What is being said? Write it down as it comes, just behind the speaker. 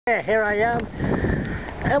Here I am.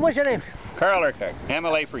 And what's your name? Carl Urquhart,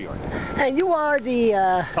 MLA for York. And you are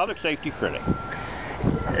the... Public safety critic.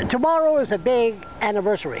 Tomorrow is a big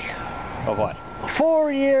anniversary. Of what?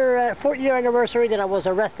 4-year anniversary that I was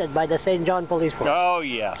arrested by the St. John Police Force. Oh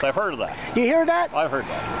yes, I've heard of that. You hear that? I've heard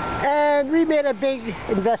that. And we made a big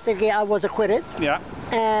investigation. I was acquitted. Yeah.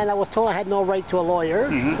 And I was told I had no right to a lawyer.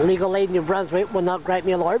 Legal aid in New Brunswick would not grant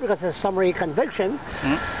me a lawyer because it's a summary conviction.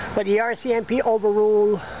 But the RCMP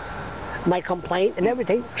overruled my complaint and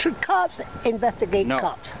everything. Should cops investigate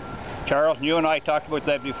cops? Charles, you and I talked about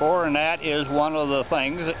that before, and that is one of the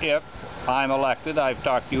things, if I'm elected, I've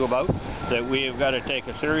talked to you about, that we've got to take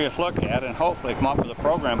a serious look at and hopefully come up with a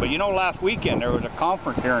program. But you know, last weekend there was a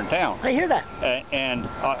conference here in town. I hear that. And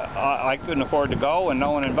I couldn't afford to go, and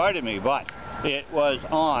no one invited me, but it was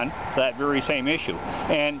on that very same issue.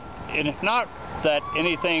 And it's not that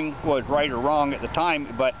anything was right or wrong at the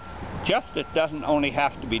time, but justice doesn't only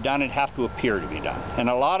have to be done, it has to appear to be done. And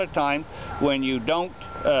a lot of times when you don't,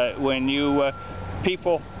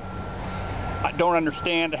 people don't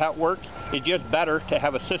understand how it works, it's just better to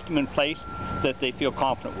have a system in place that they feel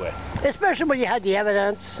confident with. Especially when you had the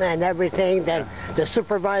evidence and everything that the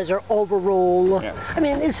supervisor overruled. Yeah. I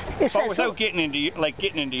mean, it's but without getting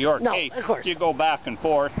into your case, of course. You go back and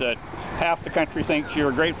forth that half the country thinks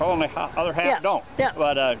you're a great fellow and the other half don't.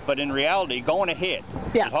 Yeah. But in reality, going ahead.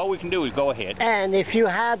 All we can do is go ahead. And if you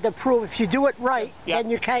have the proof, if you do it right, then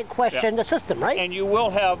you can't question the system, right? And you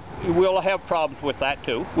will have problems with that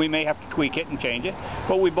too. We may have to tweak it and change it,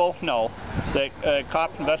 but we both know that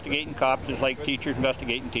cops investigating cops is like teachers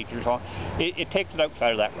investigating teachers. It takes it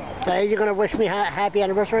outside of that realm. You're going to wish me a happy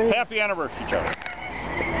anniversary? Happy anniversary, Charlie.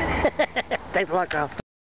 Thanks a lot, Carl.